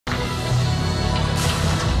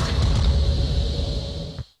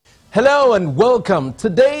Hello and welcome.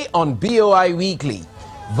 Today on BOI Weekly,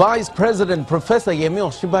 Vice President Professor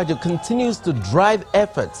Osinbajo continues to drive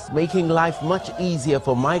efforts making life much easier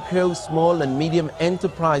for micro, small and medium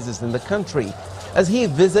enterprises in the country as he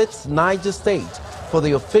visits Niger State for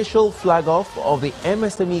the official flag-off of the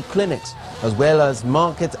MSME clinics as well as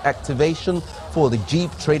market activation for the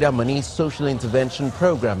Jeep Trader Moni social intervention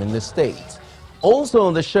program in the state. Also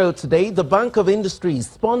on the show today, the Bank of Industry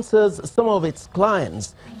sponsors some of its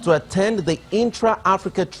clients to attend the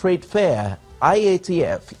Intra-Africa Trade Fair,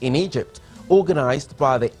 IATF, in Egypt, organized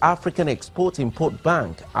by the African Export-Import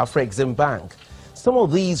Bank, Afreximbank. Some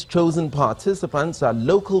of these chosen participants are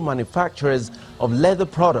local manufacturers of leather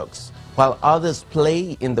products, while others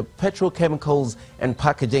play in the petrochemicals and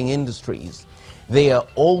packaging industries. They are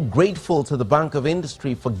all grateful to the Bank of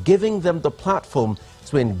Industry for giving them the platform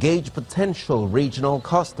to engage potential regional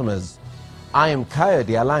customers. I am Kayode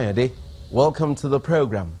Alayode. Welcome to the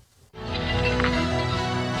program.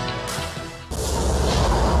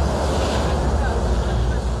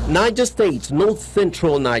 Niger State,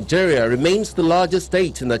 north-central Nigeria, remains the largest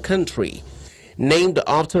state in the country. Named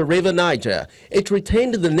after River Niger, it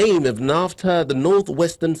retained the name even after the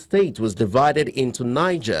northwestern state was divided into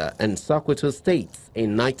Niger and Sokoto states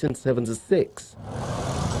in 1976.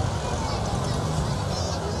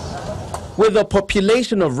 With a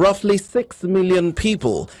population of roughly 6 million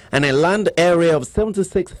people and a land area of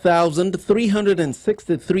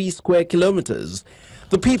 76,363 square kilometers,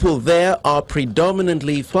 the people there are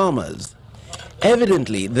predominantly farmers.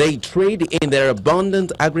 Evidently, they trade in their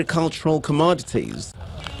abundant agricultural commodities.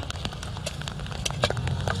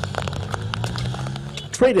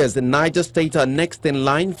 Traders in Niger State are next in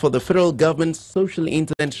line for the federal government's social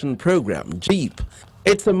intervention program, JEEP.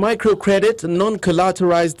 It's a microcredit,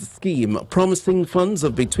 non-collateralized scheme promising funds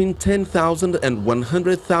of between 10,000 and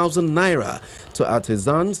 100,000 naira to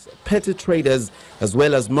artisans, petty traders, as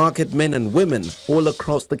well as market men and women all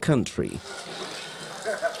across the country.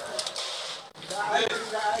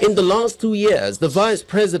 In the last 2 years, the Vice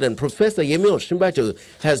President, Professor Osinbajo,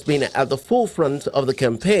 has been at the forefront of the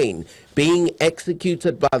campaign being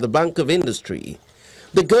executed by the Bank of Industry.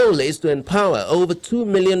 The goal is to empower over 2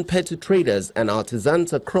 million petty traders and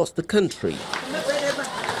artisans across the country.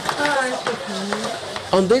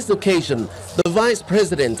 On this occasion, the Vice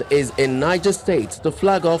President is in Niger State to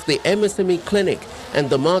flag off the MSME clinic and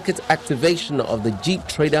the market activation of the Jeep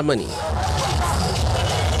Trader Moni.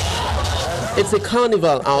 It's a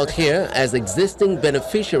carnival out here as existing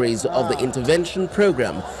beneficiaries of the intervention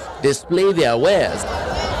program display their wares.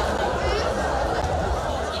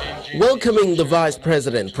 Welcoming the Vice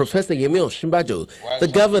President, Professor Osinbajo, the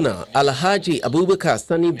Governor, Alhaji Abubakar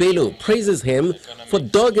Sani Bello, praises him for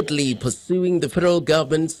doggedly pursuing the federal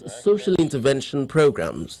government's social intervention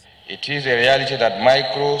programs. It is a reality that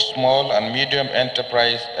micro, small and medium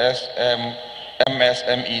enterprise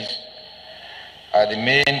MSMEs are the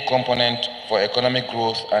main component for economic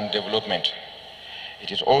growth and development.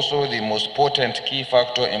 It is also the most potent key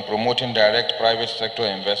factor in promoting direct private sector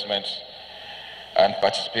investments and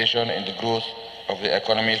participation in the growth of the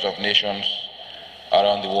economies of nations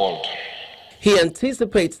around the world. He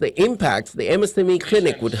anticipates the impact the MSME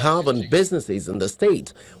clinic would have on businesses in the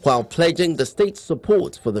state, while pledging the state's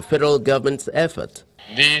support for the federal government's effort.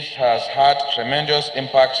 This has had tremendous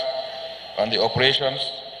impact on the operations,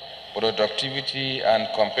 productivity and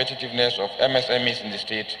competitiveness of MSMEs in the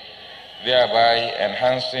state, thereby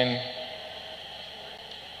enhancing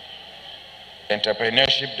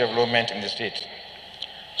entrepreneurship development in the state.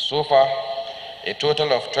 So far, a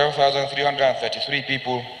total of 12,333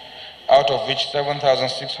 people, out of which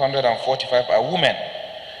 7,645 are women,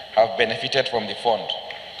 have benefited from the fund,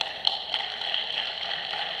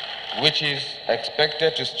 which is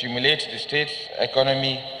expected to stimulate the state's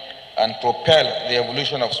economy and propel the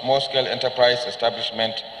evolution of small-scale enterprise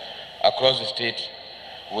establishment across the state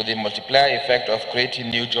with the multiplier effect of creating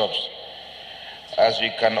new jobs. As we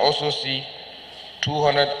can also see,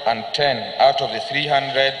 210 out of the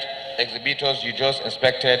 300 exhibitors you just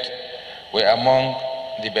inspected were among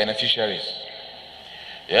the beneficiaries.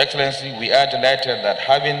 Your Excellency, we are delighted that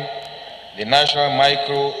having the National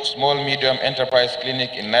Micro, Small, Medium Enterprise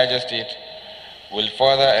Clinic in Niger State will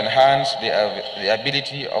further enhance the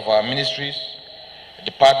ability of our ministries,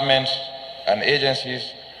 departments, and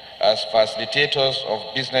agencies as facilitators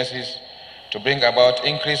of businesses to bring about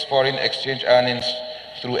increased foreign exchange earnings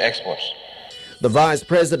through exports. The Vice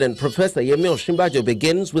President, Professor Osinbajo,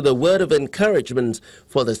 begins with a word of encouragement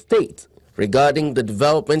for the state regarding the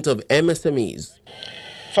development of MSMEs.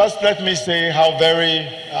 First, let me say how very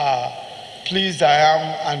pleased I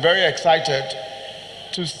am and very excited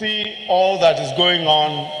to see all that is going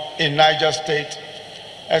on in Niger State,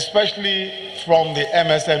 especially from the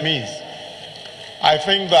MSMEs. I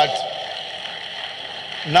think that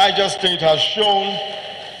Niger State has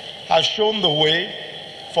shown the way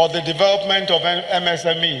for the development of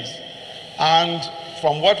MSMEs. And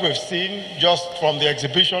from what we've seen, just from the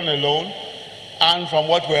exhibition alone, and from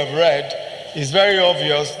what we have read, it's very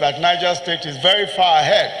obvious that Niger State is very far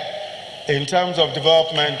ahead in terms of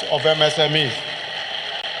development of MSMEs.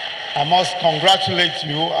 I must congratulate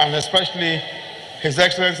you, and especially His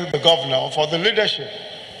Excellency the Governor, for the leadership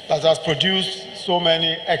that has produced so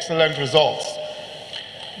many excellent results.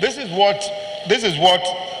 This is what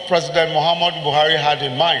President Muhammadu Buhari had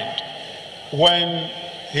in mind when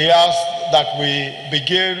he asked that we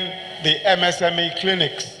begin the MSME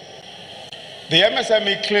clinics. The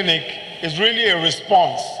MSME clinic is really a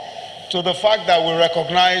response to the fact that we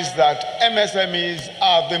recognize that MSMEs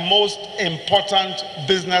are the most important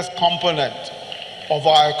business component of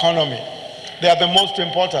our economy. They are the most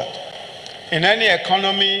important. In any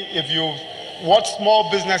economy, what small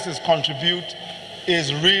businesses contribute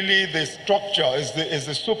is really the structure, is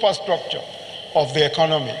the superstructure of the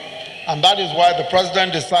economy. And that is why the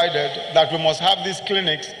President decided that we must have these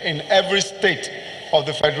clinics in every state of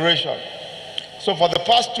the Federation. So for the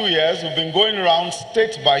past 2 years, we've been going around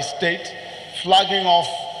state by state, flagging off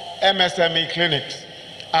MSME clinics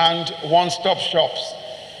and one-stop shops.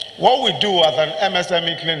 What we do as an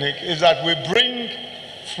MSME clinic is that we bring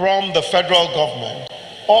from the federal government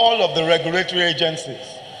all of the regulatory agencies.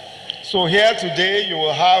 So here today, you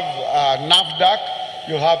will have NAFDAC,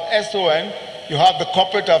 you have SON, you have the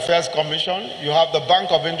Corporate Affairs Commission, you have the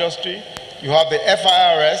Bank of Industry, you have the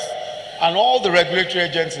FIRS, and all the regulatory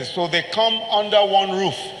agencies. So they come under one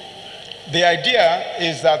roof. The idea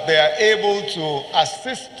is that they are able to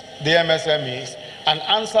assist the MSMEs and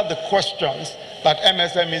answer the questions that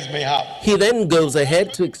MSMEs may have. He then goes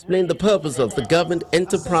ahead to explain the purpose of the Government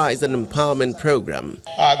Enterprise and Empowerment Program.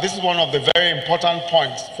 This is one of the very important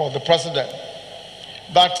points for the President,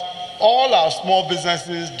 that all our small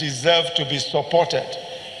businesses deserve to be supported,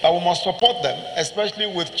 that we must support them, especially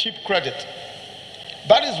with cheap credit.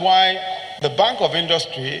 That is why the Bank of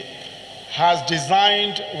Industry has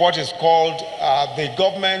designed what is called the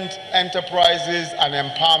Government Enterprises and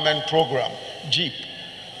Empowerment Program, GEEP.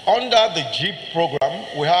 Under the GEEP program,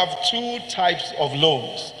 we have two types of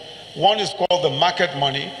loans. One is called the market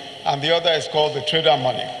money, and the other is called the trader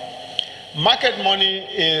money. Market money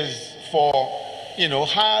is for,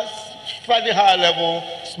 slightly higher level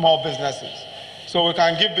small businesses. So we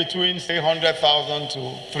can give between, say, 100,000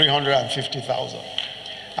 to 350,000.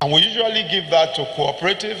 And we usually give that to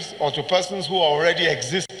cooperatives or to persons who already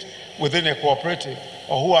exist within a cooperative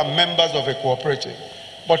or who are members of a cooperative.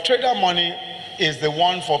 But trader money is the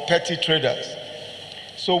one for petty traders.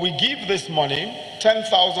 So we give this money,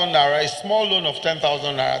 10,000 naira, a small loan of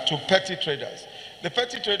 10,000 naira to petty traders. The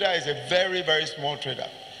petty trader is a very, very small trader.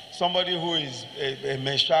 Somebody who is a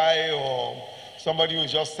meshai or somebody who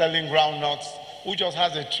is just selling groundnuts, who just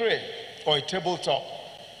has a tray or a tabletop.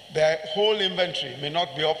 Their whole inventory may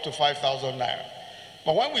not be up to 5,000 naira.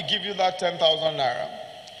 But when we give you that 10,000 naira,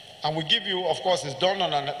 and we give you, of course, it's done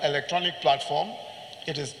on an electronic platform,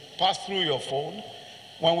 it is passed through your phone.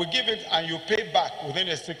 When we give it and you pay back within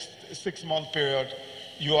a six-month period,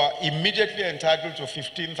 you are immediately entitled to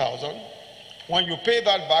 15,000. When you pay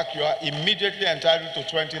that back, you are immediately entitled to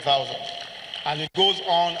 20,000. And it goes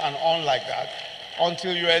on and on like that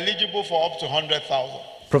until you're eligible for up to 100,000.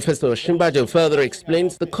 Professor Osinbajo further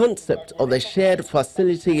explains the concept of the Shared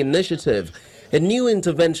Facility Initiative, a new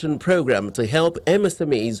intervention program to help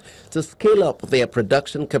MSMEs to scale up their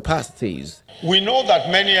production capacities. We know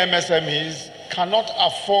that many MSMEs cannot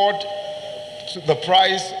afford the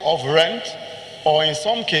price of rent or, in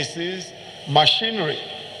some cases, machinery.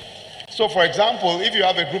 So, for example, if you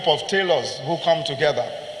have a group of tailors who come together,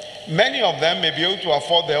 many of them may be able to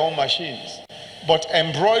afford their own machines. But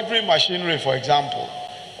embroidery machinery, for example,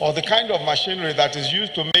 or the kind of machinery that is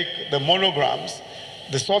used to make the monograms,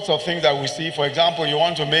 the sorts of things that we see, for example, you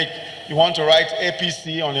want to write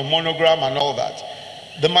APC on a monogram and all that.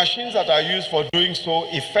 The machines that are used for doing so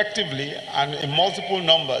effectively and in multiple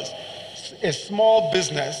numbers, a small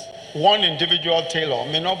business, one individual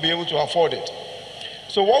tailor may not be able to afford it.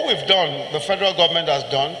 So what we've done, the federal government has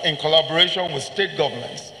done in collaboration with state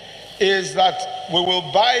governments, is that we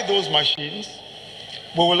will buy those machines,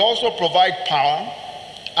 we will also provide power,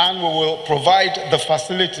 and we will provide the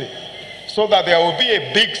facility so that there will be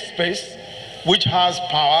a big space which has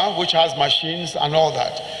power, which has machines and all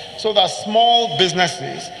that, so that small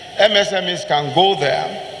businesses, MSMEs, can go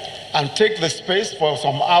there and take the space for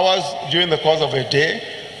some hours during the course of a day,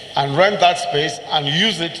 and rent that space and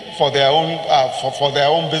use it for their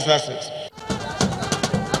own businesses.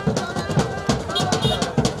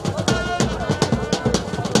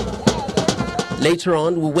 Later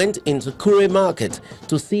on, we went into Kure Market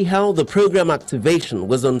to see how the program activation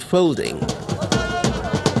was unfolding.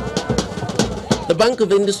 The Bank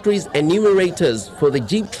of Industry's enumerators for the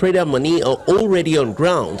Jeep Trader Moni are already on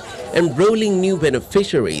ground, enrolling new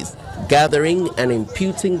beneficiaries, gathering and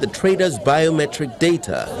imputing the traders' biometric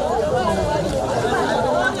data.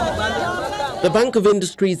 The Bank of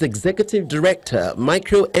Industry's Executive Director,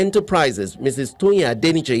 Micro Enterprises, Mrs. Tonya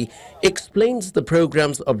Adeniji, explains the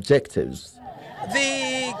program's objectives.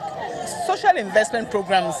 The social investment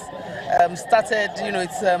programs started,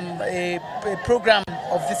 it's a program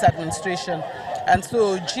of this administration. And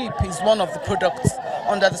so Jeep is one of the products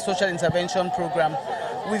under the social intervention program.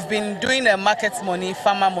 We've been doing a market money,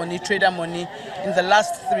 farmer money, trader money in the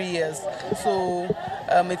last 3 years. So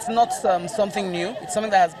it's not something new. It's something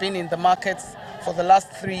that has been in the markets for the last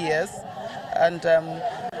 3 years. And,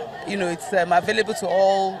 it's available to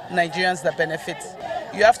all Nigerians that benefit.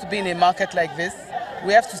 You have to be in a market like this.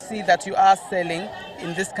 We have to see that you are selling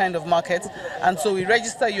in this kind of market. And so we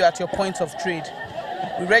register you at your point of trade.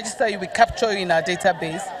 We register you, we capture you in our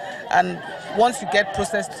database. And once you get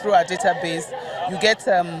processed through our database, you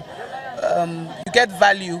get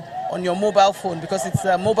value on your mobile phone because it's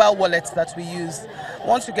a mobile wallet that we use.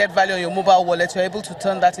 Once you get value on your mobile wallet, you're able to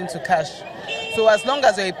turn that into cash. So as long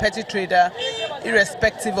as you're a petty trader,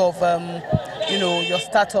 irrespective of your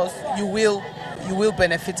status, you will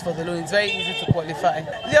benefit for the loan. It's very easy to qualify.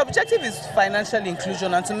 The objective is financial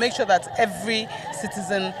inclusion and to make sure that every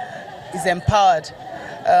citizen is empowered.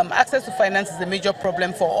 Access to finance is a major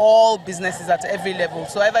problem for all businesses at every level.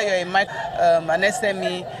 So either you're an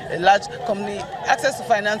SME, a large company, access to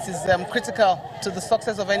finance is critical to the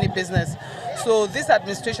success of any business. So this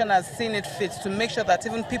administration has seen it fit to make sure that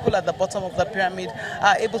even people at the bottom of the pyramid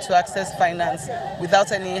are able to access finance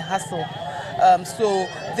without any hassle. So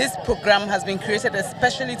this program has been created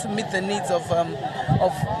especially to meet the needs of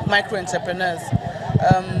micro-entrepreneurs.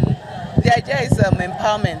 The idea is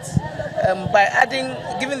empowerment. By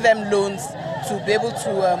giving them loans to be able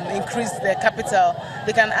to increase their capital,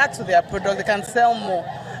 they can add to their product, they can sell more,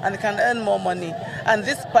 and they can earn more money. And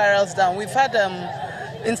this spirals down. We've had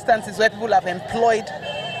instances where people have employed,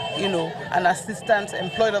 an assistant,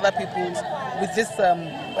 employed other people with this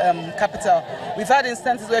capital. We've had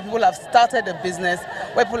instances where people have started a business,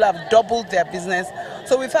 where people have doubled their business.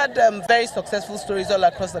 So we've had very successful stories all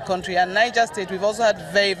across the country. And Niger State, we've also had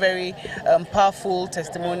very, very powerful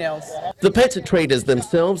testimonials. The petty traders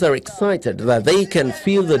themselves are excited that they can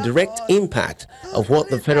feel the direct impact of what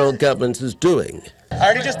the federal government is doing.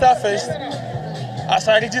 I registered first. As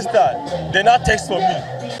I registered, they now text for me.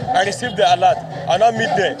 I received the alert. I now meet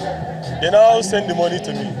them. They now send the money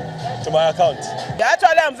to me, to my account.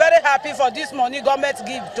 Actually, I'm very happy for this money government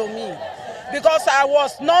give to me because I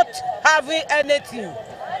was not having anything.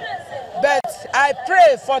 But I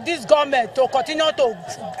pray for this government to continue to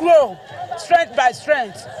grow strength by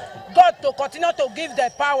strength. God to continue to give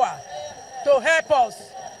the power to help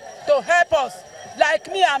us. Like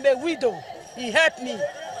me, I'm a widow. He helped me.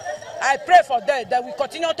 I pray for that we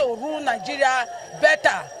continue to rule Nigeria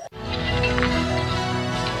better.